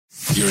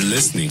You're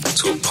listening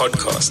to a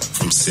podcast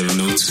from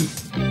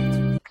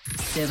 702.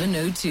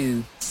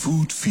 702.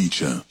 Food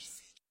Feature.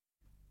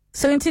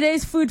 So in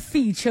today's food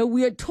feature,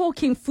 we are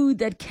talking food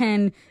that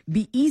can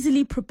be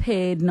easily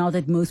prepared now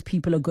that most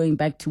people are going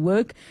back to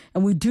work.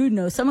 And we do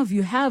know some of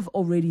you have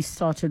already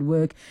started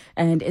work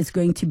and it's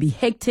going to be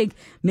hectic.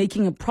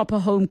 Making a proper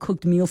home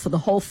cooked meal for the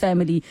whole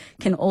family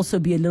can also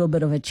be a little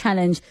bit of a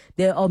challenge.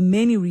 There are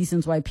many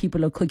reasons why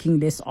people are cooking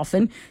less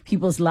often.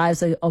 People's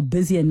lives are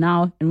busier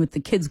now. And with the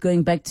kids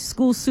going back to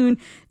school soon,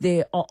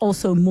 there are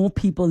also more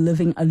people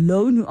living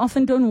alone who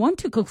often don't want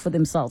to cook for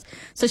themselves.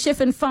 So chef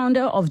and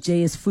founder of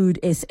JS Food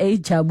SA,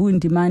 Jabu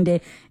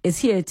Ndimande, is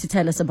here to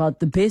tell us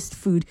about the best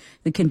food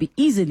that can be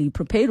easily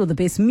prepared, or the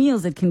best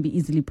meals that can be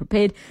easily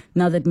prepared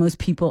now that most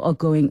people are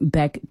going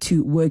back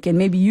to work. And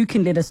maybe you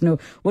can let us know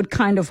what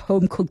kind of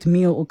home cooked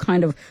meal or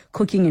kind of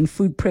cooking and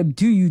food prep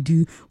do you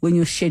do when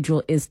your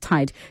schedule is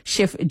tight.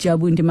 Chef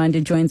Jabu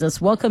Ndimande joins us.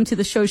 Welcome to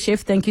the show, Chef.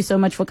 Thank you so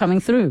much for coming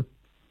through.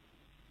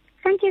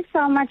 Thank you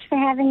so much for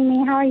having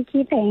me. How are you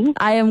keeping?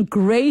 I am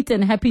great,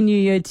 and Happy New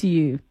Year to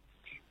you.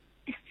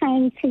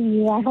 Same to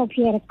you. I hope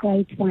you had a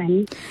great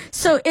one.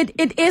 So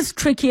it is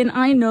tricky, and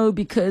I know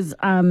because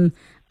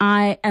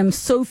I am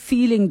so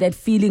feeling that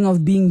feeling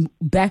of being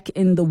back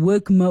in the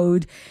work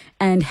mode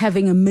and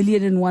having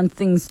 1,000,001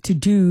 things to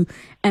do.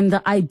 And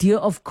the idea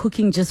of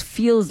cooking just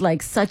feels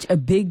like such a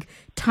big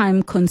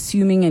time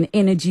consuming and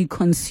energy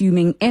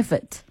consuming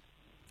effort.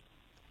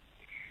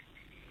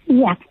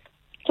 Yes,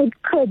 it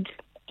could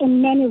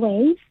in many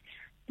ways,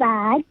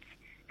 but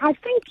I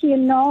think,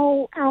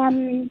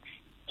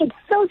 it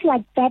feels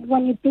like that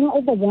when you're being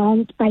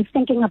overwhelmed by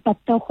thinking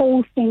about the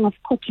whole thing of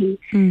cooking.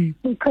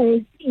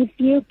 Because if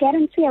you get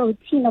into a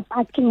routine of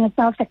asking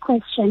yourself a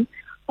question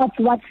of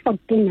what's for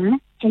dinner,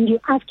 and you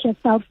ask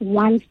yourself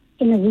once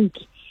in a week,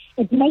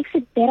 it makes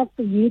it better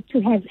for you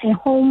to have a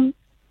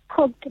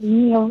home-cooked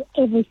meal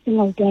every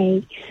single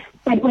day.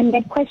 But when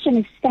that question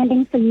is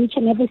standing for you each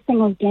and every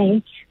single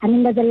day,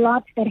 there's a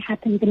lot that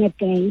happens in a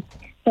day.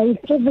 So if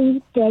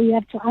every day you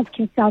have to ask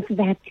yourself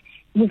that,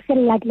 you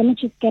feel like, let me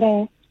just get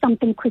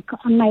something quick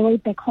on my way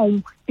back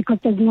home because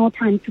there's no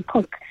time to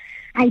cook.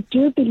 I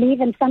do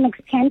believe in some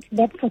extent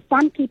that for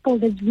some people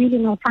there's really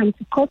no time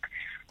to cook,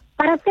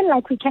 but I feel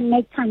like we can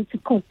make time to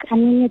cook.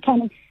 You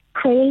can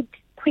create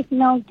quick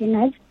meal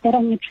dinners that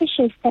are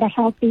nutritious, that are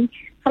healthy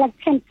for like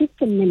 10,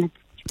 15 minutes.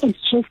 It's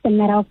just a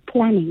matter of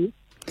planning.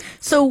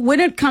 So when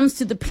it comes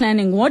to the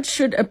planning, what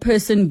should a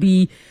person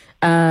be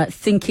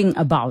thinking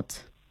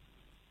about?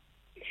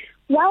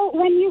 Well,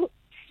 when you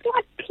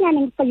start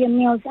planning for your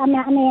meals,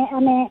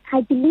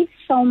 I believe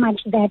so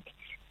much that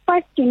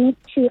first you need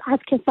to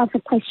ask yourself a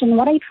question: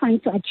 what are you trying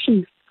to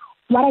achieve?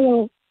 What are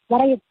your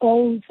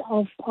goals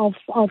of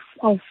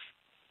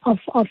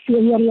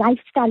your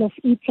lifestyle of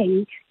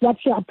eating?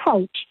 What's your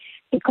approach?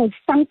 Because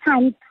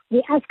sometimes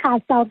we ask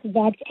ourselves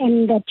that,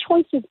 and the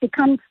choices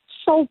become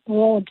so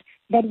broad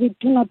that we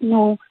do not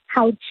know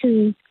how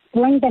to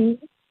bring them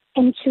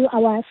into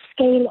our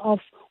scale of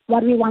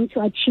what we want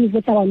to achieve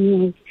with our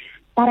meals.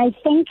 But I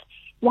think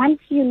once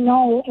you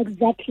know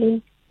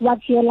exactly what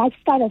your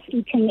lifestyle of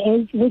eating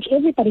is, which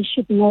everybody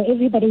should know,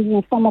 everybody is in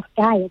a form of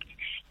diet,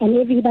 and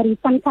everybody,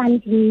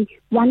 sometimes we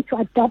want to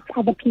adopt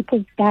other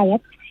people's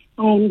diet,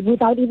 and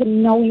without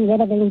even knowing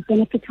whether they will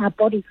benefit our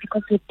bodies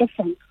because we're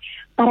different.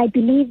 But I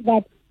believe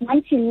that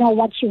once you know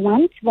what you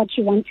want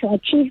to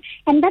achieve,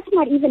 and that's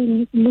not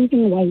even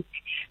losing weight.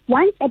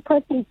 Once a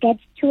person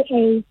gets to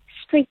a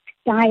strict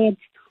diet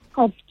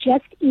of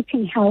just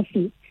eating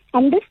healthy,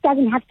 and this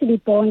doesn't have to be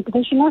boring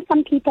because,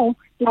 some people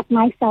like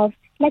myself,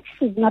 lettuce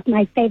is not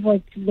my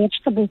favorite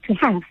vegetable to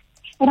have.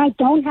 And I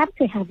don't have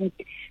to have it.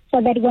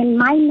 So that when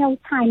my meal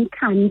time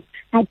comes,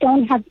 it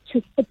doesn't have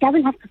to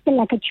feel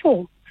like a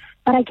chore.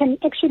 But I can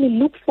actually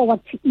look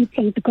forward to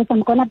eating because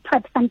I'm going to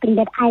prep something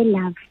that I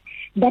love.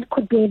 That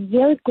could be a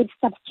very good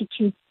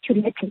substitute to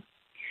lettuce.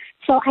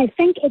 So I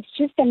think it's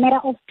just a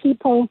matter of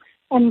people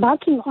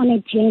embarking on a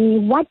journey,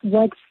 what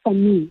works for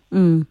me.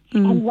 And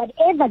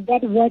whatever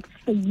that works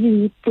for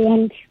you,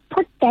 then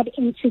put that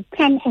into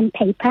pen and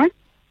paper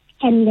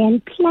and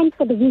then plan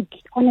for the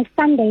week. On a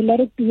Sunday, let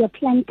it be your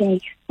plan day.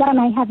 What am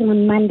I having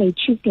on Monday,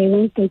 Tuesday,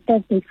 Wednesday,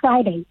 Thursday,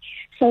 Friday?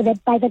 So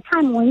that by the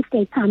time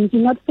Wednesday comes,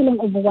 you're not feeling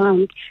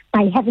overwhelmed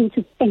by having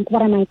to think,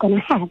 what am I going to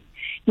have?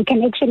 You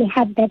can actually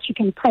have that. You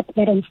can prep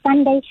that on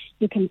Sunday.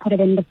 You can put it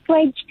in the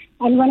fridge.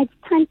 And when it's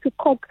time to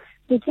cook,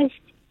 you just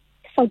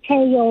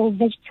saute your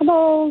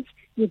vegetables,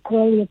 you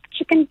grill your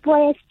chicken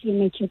breast, you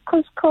make your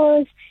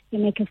couscous, you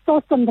make a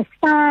sauce on the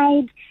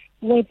side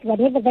with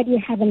whatever that you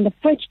have in the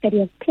fridge that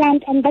you have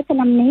planned, and that's an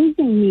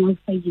amazing meal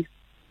for you.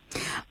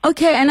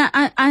 Okay, and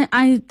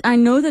I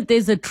know that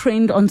there's a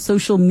trend on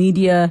social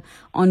media,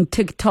 on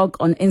TikTok,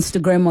 on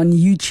Instagram, on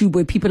YouTube,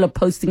 where people are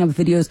posting up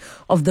videos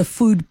of the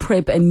food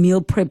prep and meal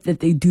prep that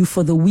they do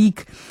for the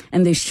week.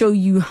 And they show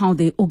you how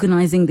they're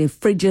organizing their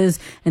fridges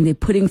and they're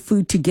putting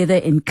food together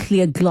in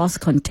clear glass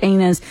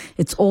containers.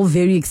 It's all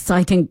very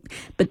exciting.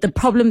 But the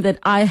problem that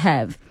I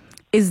have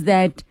is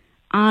that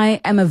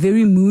I am a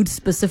very mood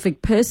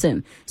specific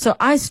person. So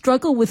I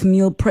struggle with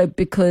meal prep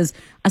because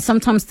I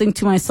sometimes think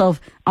to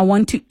myself, I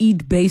want to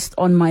eat based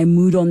on my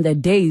mood on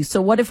that day.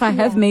 So what if I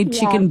have made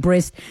chicken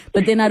breast,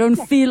 but then I don't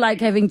feel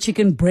like having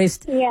chicken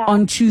breast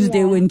on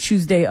Tuesday when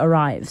Tuesday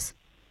arrives?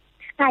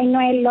 I know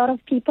a lot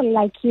of people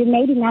like you.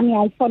 Maybe Nami,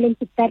 I fall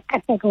into that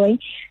category.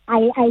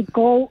 I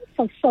go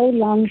for so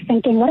long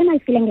thinking, what am I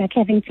feeling like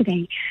having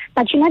today?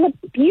 But the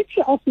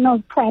beauty of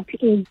meal prep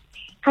is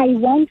I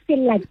won't feel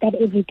like that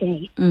every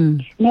day.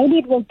 Maybe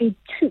it will be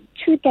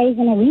two days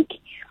in a week.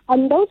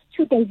 On those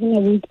 2 days in a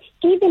week,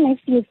 even if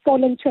you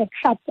fall into a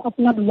trap of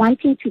not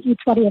wanting to eat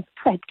what you have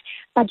prepped,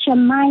 but your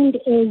mind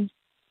is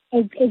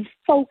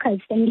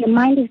focused and your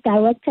mind is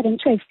directed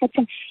into a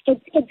certain,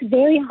 it's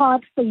very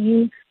hard for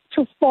you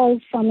to fall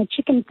from a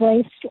chicken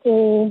breast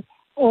or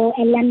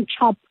a lamb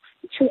chop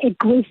to a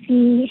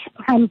greasy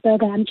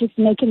hamburger. I'm just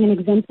making an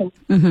example.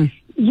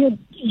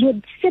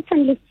 You'd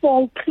certainly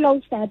fall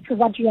closer to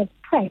what you have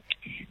prepped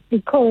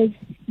because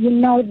you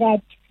know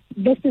that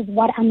this is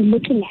what I'm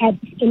looking at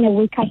in a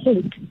week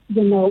ahead,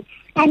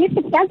 And if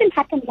it doesn't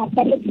happen like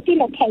that, it's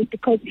still okay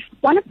because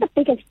one of the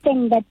biggest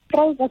things that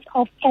throws us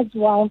off as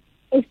well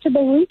is to be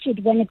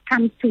rigid when it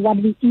comes to what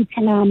we eat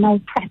in our meal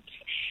preps.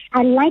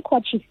 I like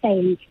what you're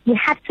saying. You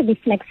have to be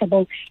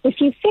flexible. If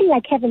you feel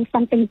like having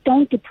something,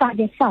 don't deprive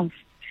yourself.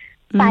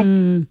 But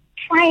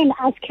try and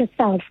ask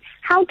yourself,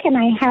 how can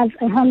I have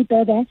a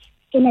hamburger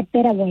in a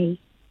better way?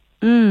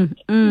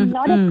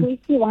 Not a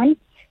greasy one.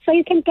 So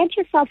you can get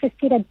yourself a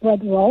seeded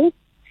bread roll,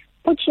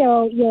 put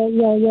your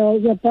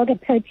burger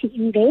patty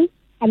in there,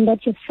 and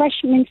that's your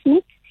fresh minced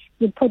meat.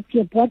 You put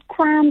your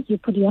breadcrumbs, you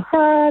put your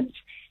herbs,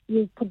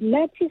 you put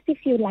lettuce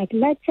if you like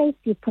lettuce,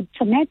 you put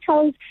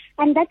tomatoes,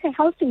 and that's a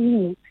healthy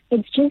meal.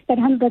 It's just that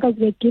hamburgers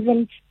were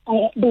given,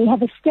 they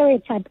have a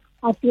stereotype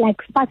of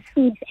like fast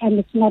foods and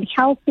it's not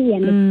healthy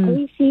and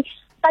it's greasy.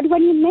 But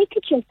when you make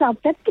it yourself,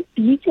 that's the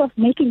beauty of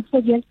making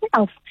food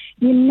yourself.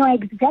 You know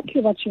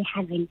exactly what you're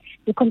having.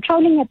 You're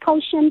controlling your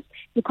portions,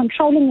 you're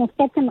controlling your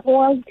fats and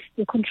oils,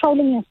 you're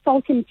controlling your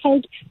salt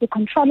intake, you're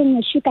controlling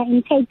your sugar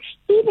intake.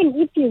 Even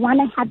if you want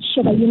to have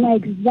sugar, you know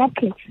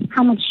exactly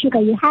how much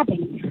sugar you're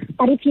having.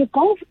 But if you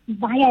go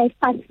via a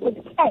fast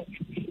food place,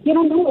 you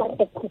don't know what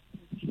they cook.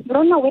 You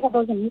don't know whether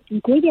those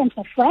ingredients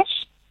are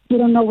fresh. You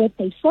don't know where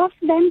they source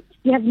them.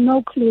 You have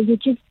no clue. You're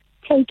just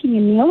taking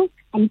a meal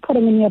and put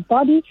them in your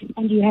body,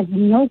 and you have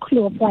no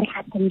clue of what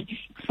happened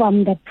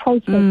from the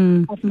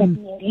process of the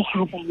meal you're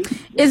having.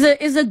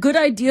 Is a good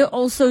idea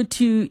also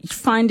to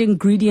find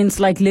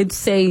ingredients like, let's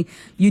say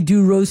you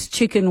do roast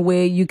chicken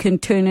where you can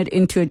turn it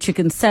into a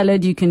chicken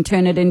salad, you can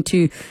turn it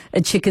into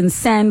a chicken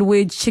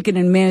sandwich, chicken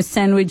and mayo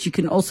sandwich, you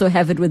can also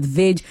have it with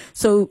veg.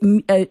 So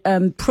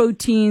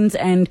proteins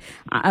and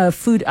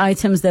food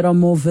items that are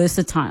more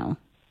versatile.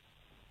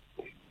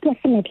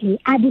 Definitely.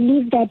 I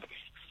believe that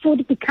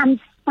food becomes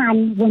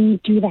fun when you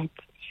do that.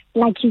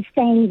 Like you're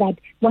saying that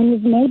when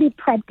you've maybe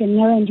prepped a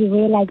meal and you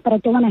realize, but I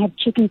don't want to have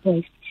chicken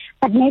breast.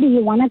 But maybe you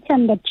want to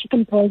turn that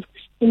chicken breast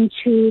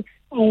into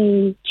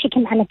a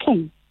chicken a la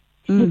king.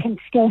 You can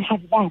still have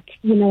that.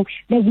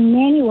 There's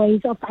many ways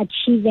of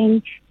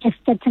achieving a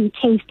certain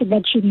taste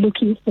that you're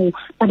looking for,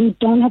 but you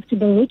don't have to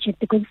be rigid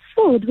because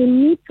food, we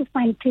need to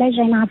find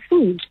pleasure in our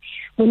food.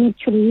 We need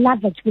to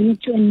love it. We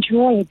need to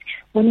enjoy it.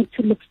 We need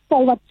to look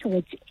forward to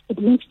it. It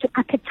needs to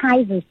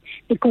appetize us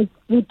because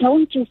we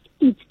don't just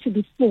eat to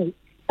be full,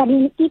 but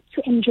we eat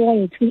to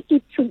enjoy it. We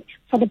eat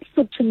for the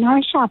food to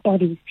nourish our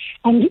bodies,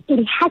 and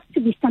it has to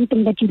be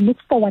something that you look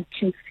forward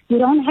to. You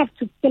don't have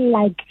to feel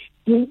like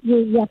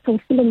you are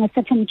fulfilling a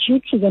certain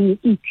duty when you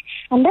eat.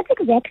 And that's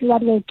exactly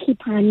what will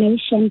keep our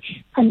nation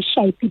in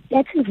shape.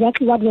 That's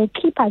exactly what will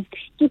keep us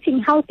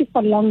eating healthy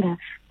for longer,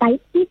 by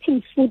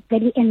eating food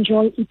that we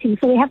enjoy eating.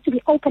 So we have to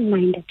be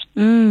open-minded.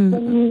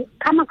 When you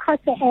come across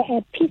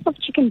a piece of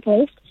chicken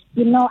breast,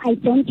 I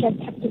don't just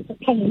have to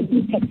prepare and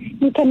eat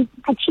it. You can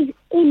achieve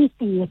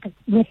anything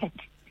with it.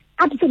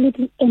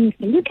 Absolutely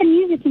anything. You can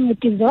use it in your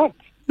dessert.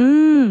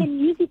 You can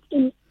use it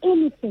in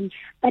anything.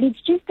 But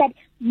it's just that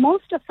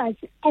most of us,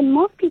 and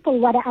most people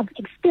what I've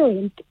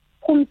experienced,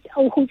 who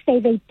say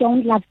they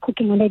don't love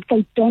cooking or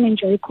they don't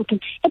enjoy cooking,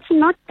 it's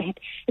not that.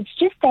 It's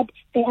just that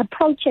they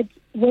approach it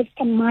with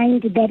a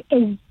mind that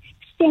is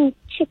seeing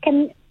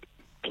chicken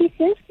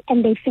pieces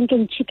and they're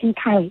thinking chicken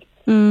curry.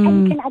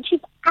 And you can achieve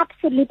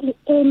absolutely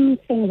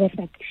anything with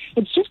it.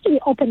 It's just to be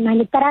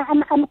open-minded. But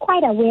I'm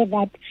quite aware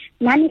that,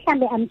 Nani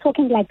Sambe, I'm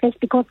talking like this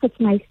because it's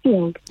my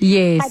field.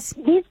 Yes.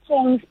 But these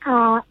things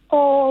are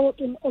all,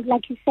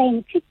 like you're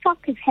saying,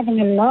 TikTok is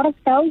having a lot of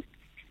those.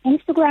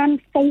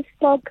 Instagram,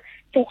 Facebook,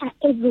 they are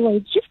everywhere.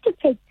 Just to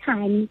take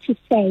time to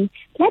say,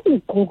 let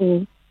me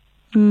Google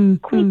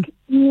quick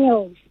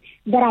meals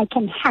that I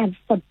can have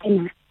for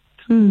dinner.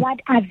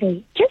 What are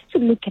they? Just to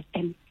look at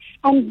them.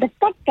 And the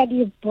fact that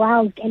you've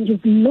browsed and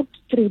you've looked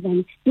through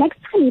them,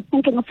 next time you're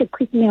thinking of a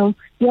quick meal,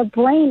 your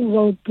brain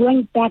will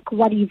bring back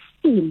what you've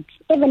seen,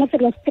 even if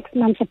it was 6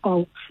 months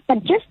ago.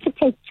 But just to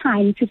take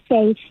time to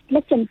say,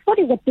 listen, food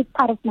is a big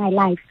part of my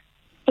life.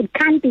 It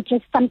can't be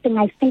just something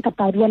I think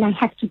about when I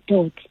have to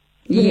do it.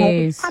 You know,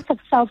 it's part of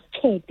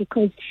self-care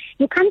because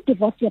you can't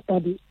divorce your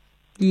body.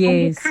 Yes.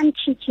 And you can't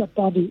cheat your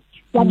body.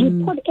 What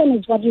you put in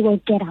is what you will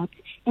get out.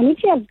 And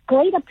if you have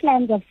greater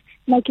plans of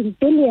making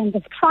billions,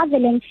 of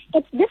traveling,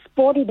 it's this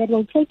body that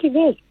will take you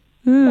there.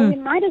 So we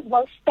might as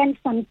well spend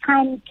some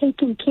time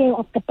taking care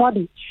of the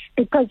body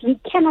because we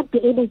cannot be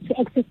able to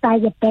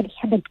exercise a bad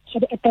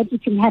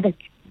eating habit.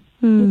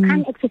 You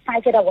can't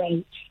exercise it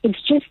away.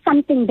 It's just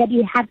something that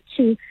you have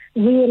to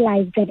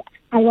realize that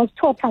I was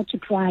taught how to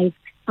drive.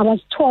 I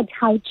was taught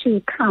how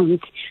to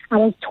count. I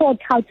was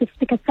taught how to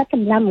speak a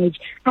certain language.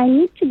 I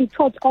need to be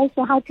taught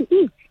also how to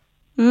eat.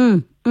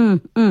 So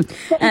and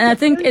I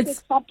think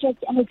it's a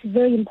subject and it's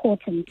very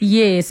important.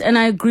 Yes, and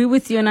I agree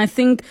with you. And I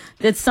think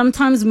that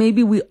sometimes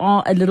maybe we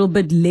are a little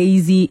bit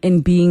lazy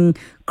in being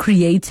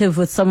creative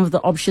with some of the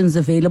options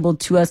available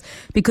to us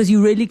because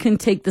you really can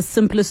take the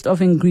simplest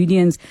of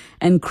ingredients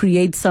and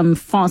create some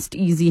fast,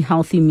 easy,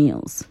 healthy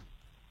meals.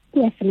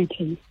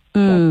 Definitely.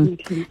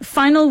 Definitely.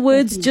 Final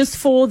words just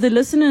for the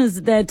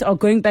listeners that are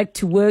going back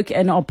to work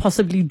and are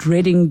possibly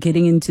dreading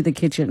getting into the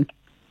kitchen.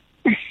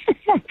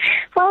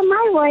 Well,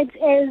 my words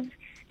is,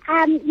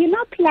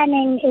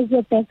 planning is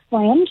your best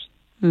friend.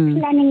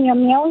 Planning your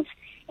meals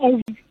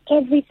is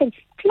everything.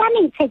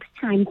 Planning takes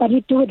time, but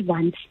you do it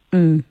once.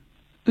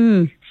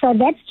 So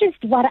that's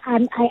just what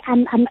I'm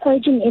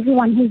urging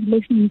everyone who's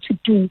listening to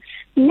do.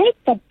 Make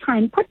that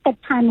time, put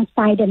that time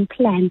aside and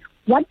plan.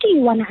 What do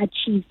you want to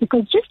achieve?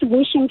 Because just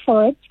wishing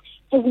for it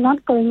is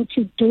not going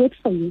to do it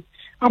for you.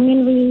 I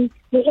mean, we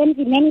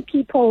envy many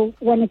people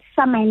when it's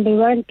summer and they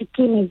wear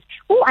bikinis.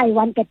 Oh, I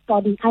want that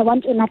body. I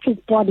want Unaki's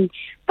body.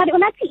 But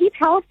Unaki eats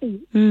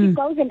healthy. She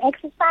goes and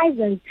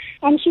exercises.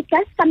 And she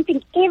does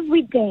something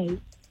every day.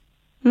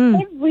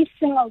 Every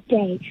single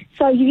day.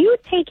 So you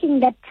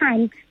taking that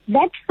time,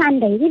 that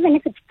Sunday, even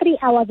if it's 3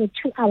 hours or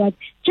 2 hours,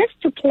 just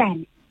to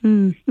plan.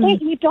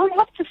 You don't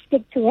have to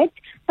stick to it,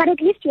 but at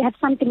least you have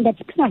something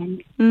that's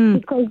planned.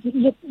 Because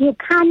you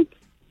can't,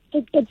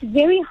 it's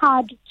very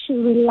hard to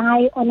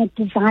rely on a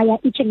desire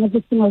each and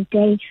every single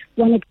day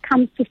when it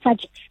comes to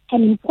such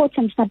an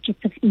important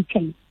subject of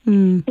eating.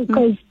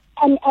 Because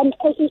and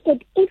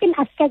it even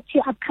affects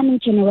your upcoming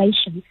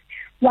generations.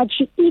 What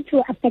you eat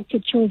will affect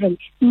your children.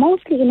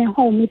 Mostly in a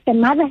home, if the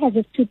mother has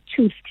a sweet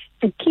tooth,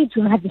 the kids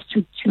will have a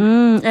sweet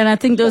tooth. And I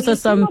think those are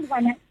some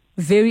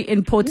very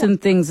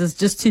important things, is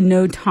just to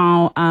note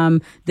how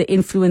the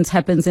influence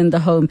happens in the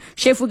home.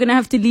 Chef, we're going to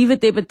have to leave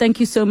it there, but thank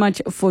you so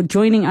much for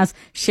joining us.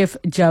 Chef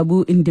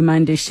Jabu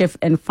Ndimande, chef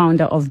and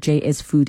founder of JS Food